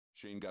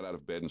Shane got out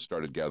of bed and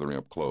started gathering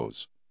up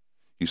clothes.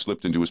 He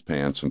slipped into his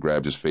pants and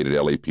grabbed his faded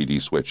LAPD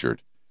sweatshirt.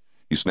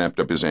 He snapped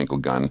up his ankle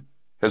gun,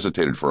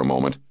 hesitated for a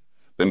moment,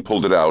 then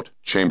pulled it out,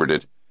 chambered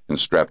it, and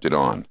strapped it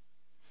on.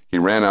 He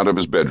ran out of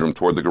his bedroom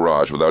toward the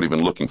garage without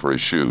even looking for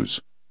his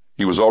shoes.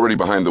 He was already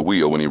behind the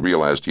wheel when he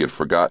realized he had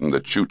forgotten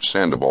that Chooch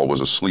Sandoval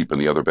was asleep in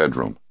the other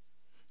bedroom.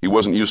 He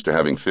wasn't used to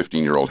having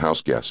 15-year-old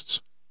house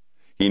guests.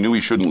 He knew he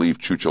shouldn't leave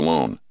Chooch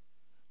alone.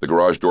 The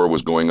garage door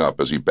was going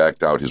up as he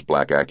backed out his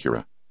black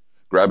Acura.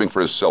 Grabbing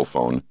for his cell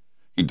phone,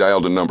 he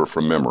dialed a number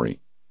from memory.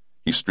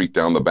 He streaked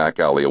down the back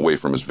alley away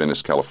from his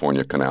Venice,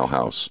 California Cannell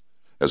house,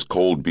 as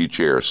cold beach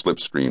air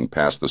slipstreamed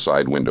past the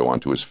side window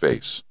onto his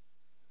face.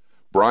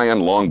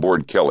 Brian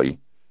Longboard Kelly,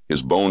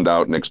 his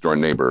boned-out next-door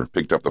neighbor,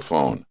 picked up the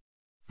phone.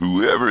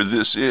 "Whoever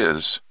this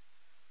is,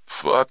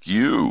 fuck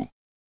you,"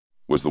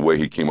 was the way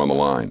he came on the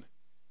line.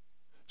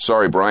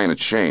 "Sorry, Brian,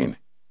 it's Shane.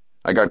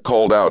 I got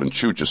called out and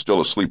Chooch is still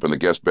asleep in the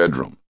guest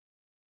bedroom."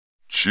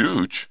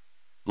 "Chooch?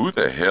 Who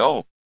the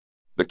hell?"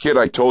 "The kid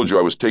I told you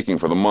I was taking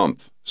for the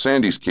month.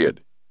 Sandy's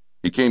kid.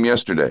 He came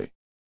yesterday."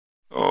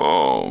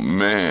 "Oh,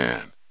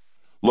 man."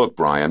 "Look,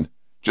 Brian,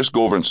 just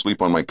go over and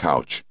sleep on my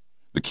couch.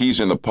 The key's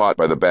in the pot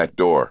by the back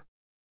door."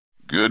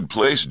 "Good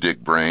place,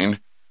 Dick Brain.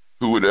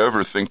 Who would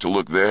ever think to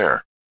look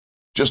there?"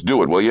 "Just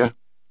do it, will you?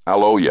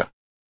 I'll owe you."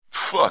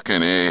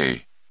 "Fucking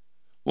A."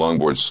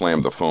 Longboard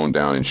slammed the phone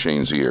down in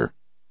Shane's ear.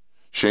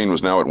 Shane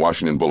was now at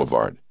Washington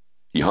Boulevard.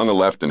 He hung a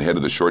left and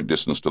headed the short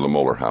distance to the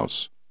Moeller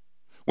house.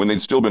 When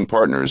they'd still been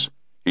partners,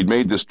 he'd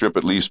made this trip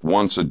at least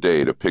once a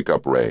day to pick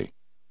up Ray,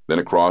 then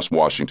across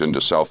Washington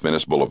to South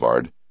Venice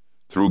Boulevard,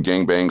 through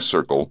Gangbang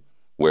Circle,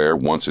 where,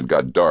 once it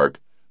got dark,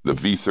 the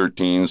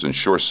V-13s and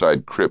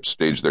Shoreside Crips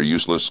staged their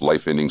useless,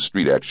 life-ending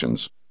street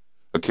actions,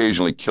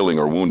 occasionally killing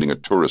or wounding a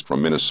tourist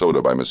from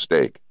Minnesota by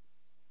mistake.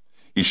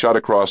 He shot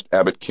across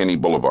Abbott Kinney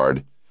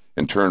Boulevard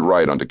and turned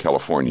right onto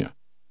California,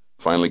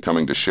 finally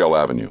coming to Shell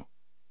Avenue.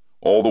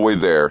 All the way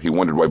there, he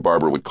wondered why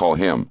Barbara would call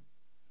him.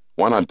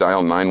 Why not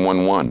dial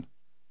 911?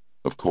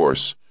 Of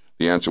course,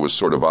 the answer was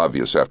sort of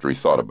obvious after he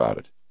thought about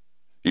it.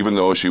 Even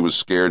though she was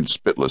scared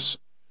spitless,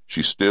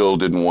 she still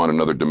didn't want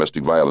another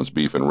domestic violence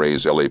beef in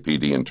Ray's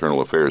LAPD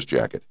internal affairs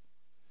jacket.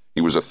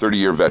 He was a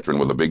 30-year veteran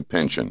with a big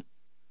pension,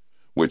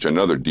 which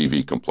another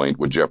DV complaint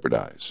would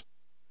jeopardize.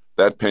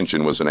 That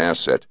pension was an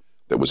asset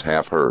that was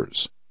half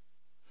hers.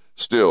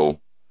 Still,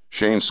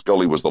 Shane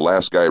Scully was the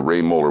last guy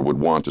Ray Moeller would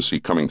want to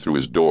see coming through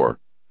his door,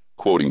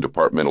 quoting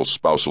departmental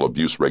spousal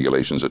abuse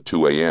regulations at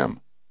 2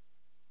 a.m.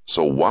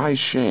 So why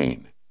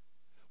Shane?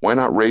 Why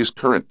not Ray's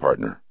current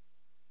partner?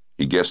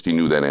 He guessed he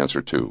knew that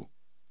answer too.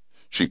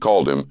 She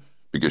called him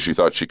because she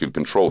thought she could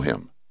control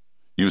him,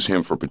 use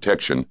him for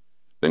protection,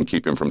 then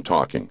keep him from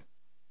talking.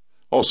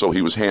 Also,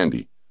 he was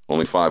handy,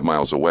 only 5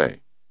 miles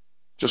away.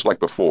 Just like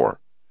before,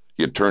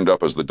 he had turned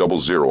up as the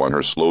 00 on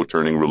her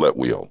slow-turning roulette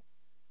wheel.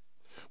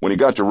 When he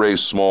got to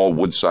Ray's small,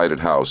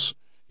 wood-sided house,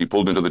 he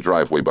pulled into the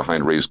driveway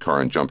behind Ray's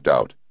car and jumped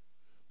out.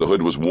 The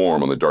hood was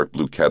warm on the dark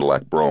blue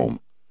Cadillac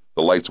Brougham.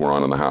 The lights were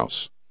on in the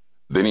house.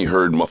 Then he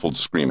heard muffled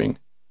screaming.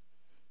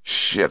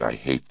 "Shit, I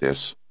hate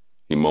this,"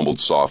 he mumbled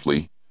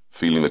softly,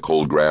 feeling the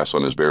cold grass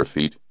on his bare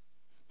feet.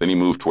 Then he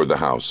moved toward the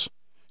house.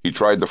 He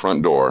tried the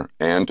front door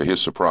and, to his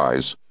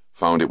surprise,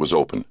 found it was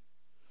open.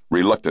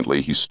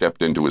 Reluctantly, he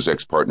stepped into his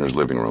ex-partner's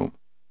living room.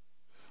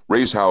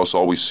 Ray's house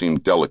always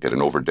seemed delicate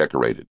and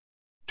over-decorated.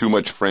 Too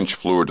much French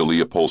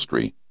fleur-de-lis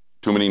upholstery,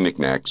 too many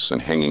knickknacks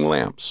and hanging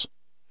lamps.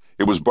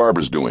 It was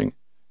Barbara's doing,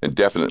 and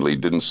definitely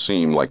didn't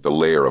seem like the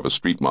lair of a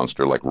street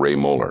monster like Ray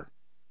Moeller.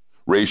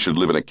 Ray should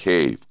live in a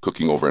cave,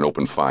 cooking over an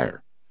open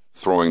fire,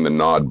 throwing the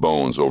gnawed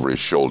bones over his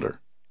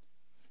shoulder.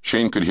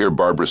 Shane could hear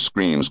Barbara's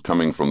screams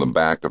coming from the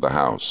back of the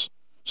house,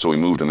 so he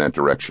moved in that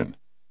direction.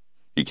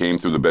 He came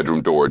through the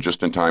bedroom door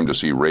just in time to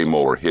see Ray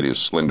Moeller hit his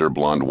slender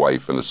blonde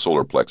wife in the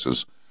solar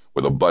plexus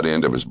with a butt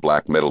end of his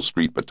black metal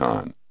street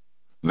baton.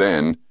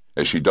 Then,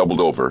 as she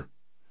doubled over,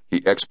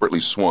 he expertly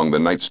swung the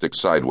nightstick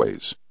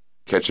sideways,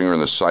 catching her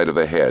in the side of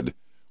the head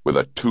with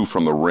a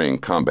two-from-the-ring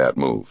combat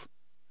move.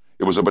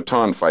 It was a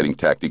baton fighting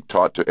tactic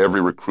taught to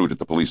every recruit at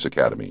the police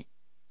academy.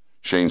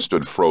 Shane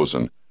stood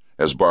frozen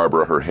as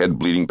Barbara, her head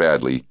bleeding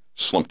badly,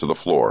 slumped to the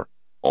floor,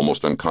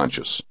 almost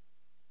unconscious.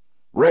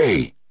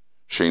 "Ray!"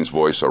 Shane's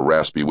voice, a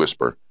raspy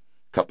whisper,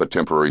 cut the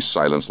temporary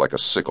silence like a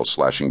sickle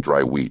slashing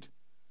dry wheat.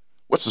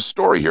 "What's the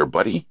story here,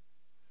 buddy?"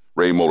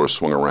 Ray Moeller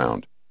swung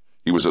around.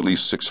 He was at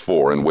least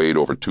 6'4" and weighed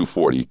over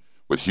 240,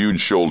 with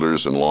huge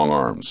shoulders and long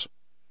arms.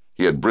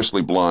 He had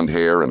bristly blonde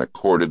hair and a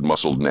corded,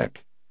 muscled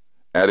neck.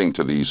 Adding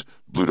to these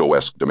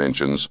Bluto-esque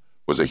dimensions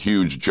was a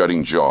huge,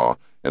 jutting jaw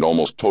and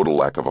almost total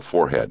lack of a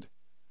forehead.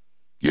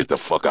 "Get the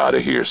fuck out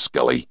of here,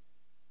 Scully."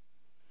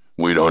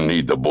 "We don't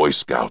need the Boy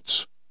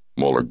Scouts,"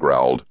 Moeller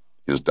growled,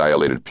 his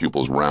dilated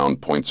pupils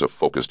round points of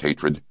focused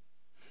hatred.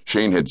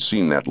 Shane had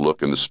seen that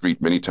look in the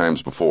street many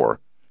times before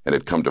and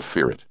had come to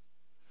fear it.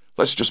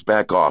 "Let's just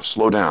back off,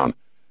 slow down,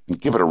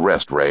 and give it a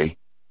rest, Ray."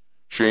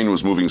 Shane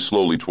was moving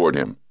slowly toward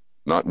him,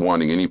 not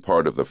wanting any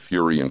part of the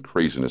fury and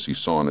craziness he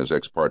saw in his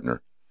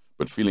ex-partner,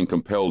 but feeling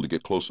compelled to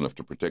get close enough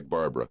to protect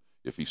Barbara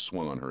if he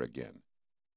swung on her again.